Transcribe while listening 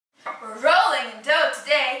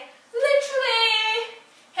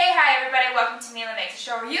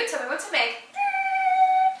you tell me what to make.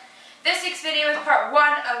 This week's video is part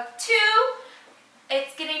 1 of 2.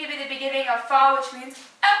 It's getting to be the beginning of fall, which means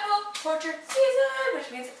apple orchard season,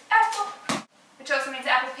 which also means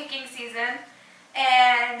apple picking season.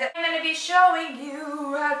 And I'm going to be showing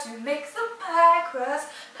you how to make some pie crust,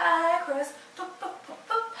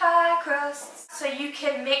 so you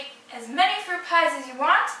can make as many fruit pies as you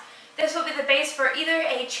want. This will be the base for either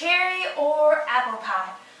a cherry or apple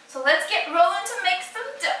pie. So let's get rolling to make some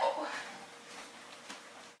dough.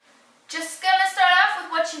 Just gonna start off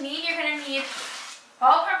with what you need. You're gonna need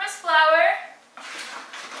all-purpose flour,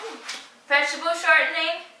 vegetable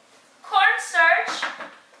shortening, cornstarch,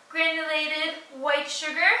 granulated white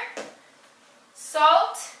sugar,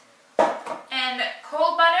 salt, and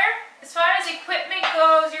cold butter. As far as equipment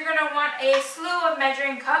goes, you're gonna want a slew of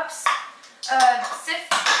measuring cups, a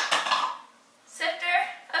sifter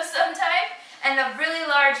of some type, and a really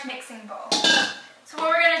large mixing bowl. So what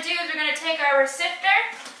we're going to do is we're going to take our sifter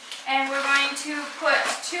and we're going to put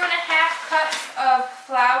 2.5 cups of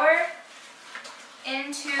flour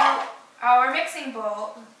into our mixing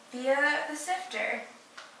bowl via the sifter.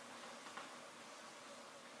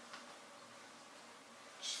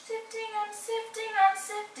 Sifting, I'm sifting, I'm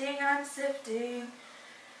sifting, I'm sifting.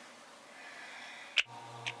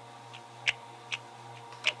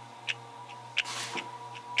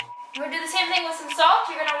 We're going to do the same thing with some salt.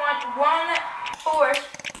 You're going to want 1/4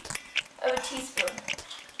 of a teaspoon.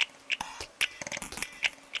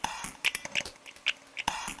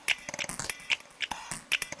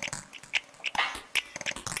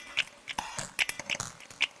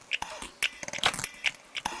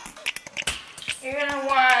 You're going to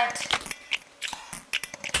want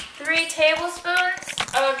 3 tablespoons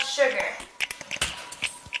of sugar.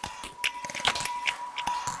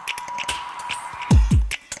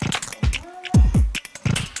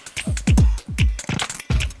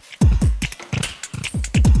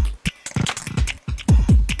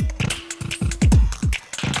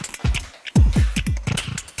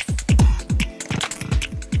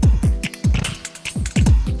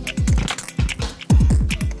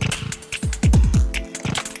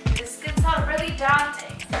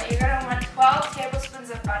 Daunting, but you're going to want 12 tablespoons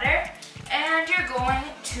of butter, and you're going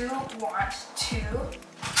to want to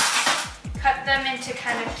cut them into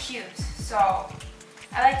kind of cubes. So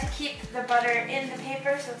I like to keep the butter in the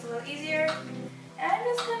paper so it's a little easier, and I'm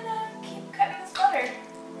just going to keep cutting this butter.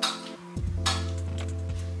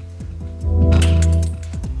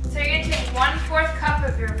 So you're going to take 1/4 cup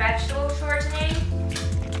of your vegetable shortening,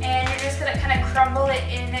 and you're just going to kind of crumble it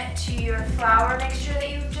into your flour mixture that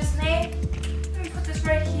you've just made. This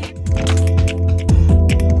right here.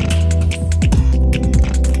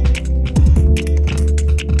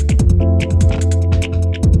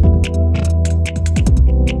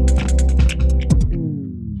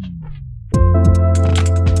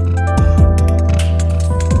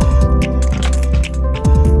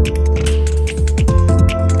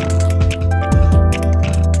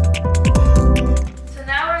 So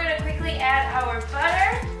now we're going to quickly add our butter.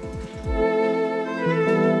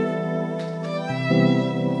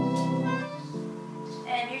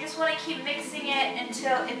 Keep mixing it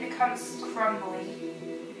until it becomes crumbly.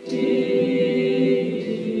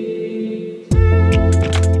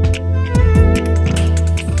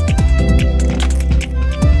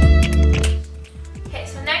 Okay,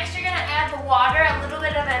 so next you're going to add the water, a little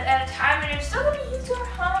bit of it at a time, and you're still going to use your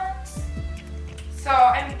hands. So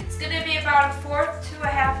it's going to be about 1/4 to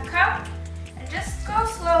 1/2 cup, and just go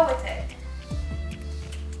slow with it.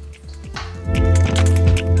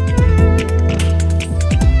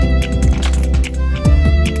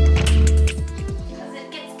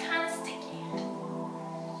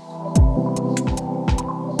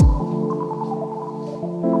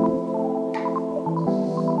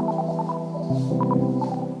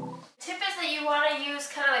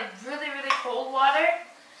 Cold water.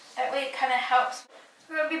 That way it kind of helps.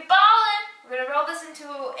 We're going to be balling. We're going to roll this into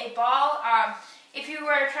a ball. If you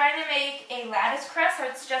were trying to make a lattice crust, I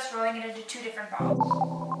would suggest rolling it into 2 different balls.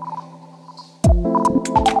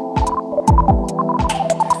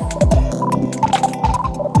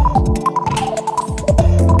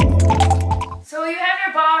 So you have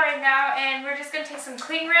your ball right now, and we're just going to take some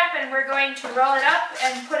cling wrap and we're going to roll it up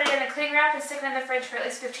and put it in the cling wrap and stick it in the fridge for at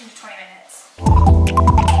least 15 to 20 minutes.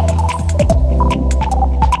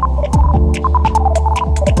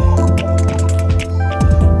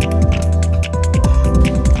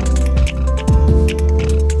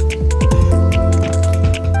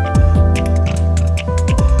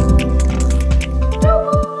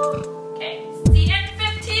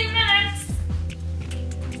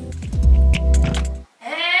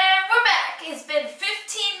 And we're back. It's been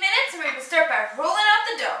 15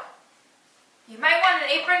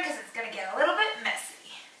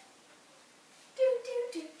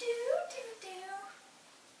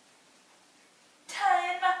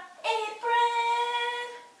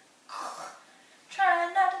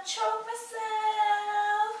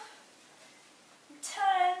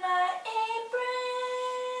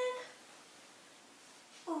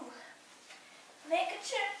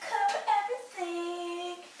 picture cover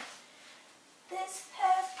everything. This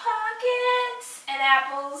has pockets and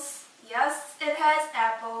apples. Yes, it has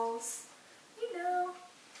apples. You know.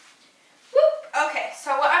 Whoop. Okay,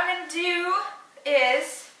 so what I'm going to do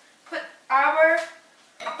is put our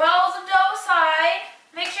balls of dough aside.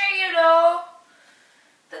 Make sure you know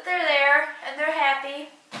that they're there and they're happy.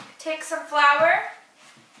 Take some flour.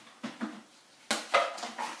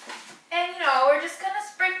 And we're just going to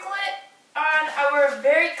sprinkle it on our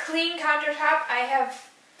very clean countertop. I have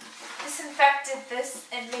disinfected this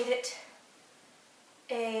and made it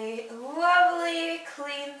a lovely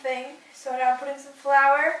clean thing. So now I'm putting some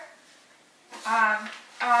flour on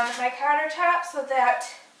my countertop so that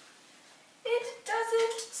it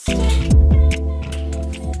doesn't stick.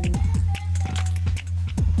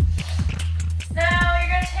 Now you're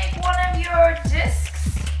going to take one of your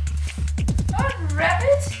discs, unwrap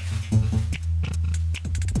it,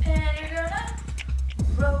 and you're going to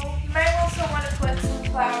roll. You might also want to put some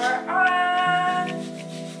flour on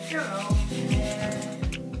your roll.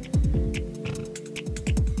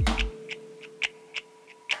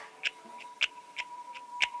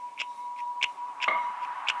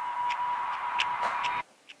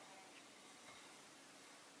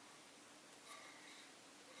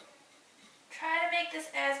 Try to make this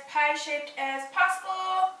as pie-shaped as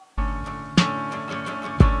possible.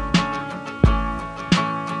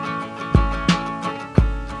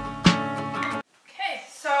 Okay,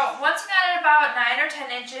 so once you got it about 9 or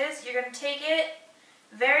 10 inches, you're going to take it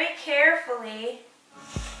very carefully.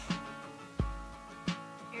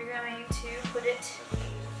 You're going to put it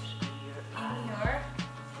in your hand.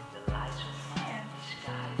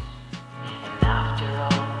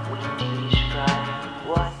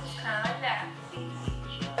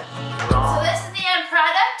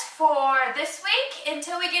 For this week,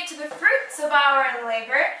 until we get to the fruits of our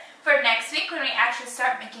labor for next week when we actually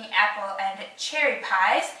start making apple and cherry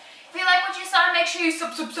pies. If you like what you saw, make sure you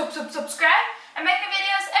subscribe. I'm making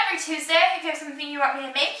videos every Tuesday. If you have something you want me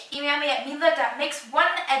to make, email me at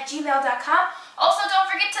mila.makes1@gmail.com. Also, don't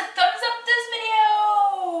forget to thumbs up this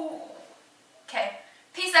video. Okay,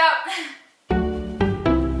 peace out.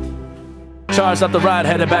 Charged up the ride,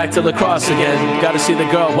 headed back to the cross again. Gotta see the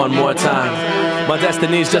girl one more time. My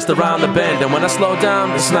destiny's just around the bend, and when I slow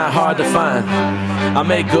down, it's not hard to find. I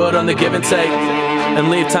make good on the give and take, and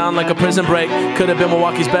leave town like a prison break. Could have been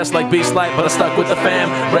Milwaukee's best like Beast Light, but I stuck with the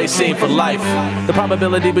fam, race scene for life. The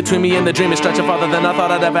probability between me and the dream is stretching farther than I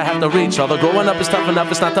thought I'd ever have to reach. Although growing up is tough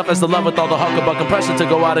enough, it's not tough as the love with all the hucklebuck and pressure to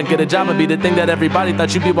go out and get a job and be the thing that everybody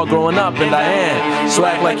thought you'd be while growing up, and I am. So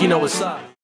act like you know what's up.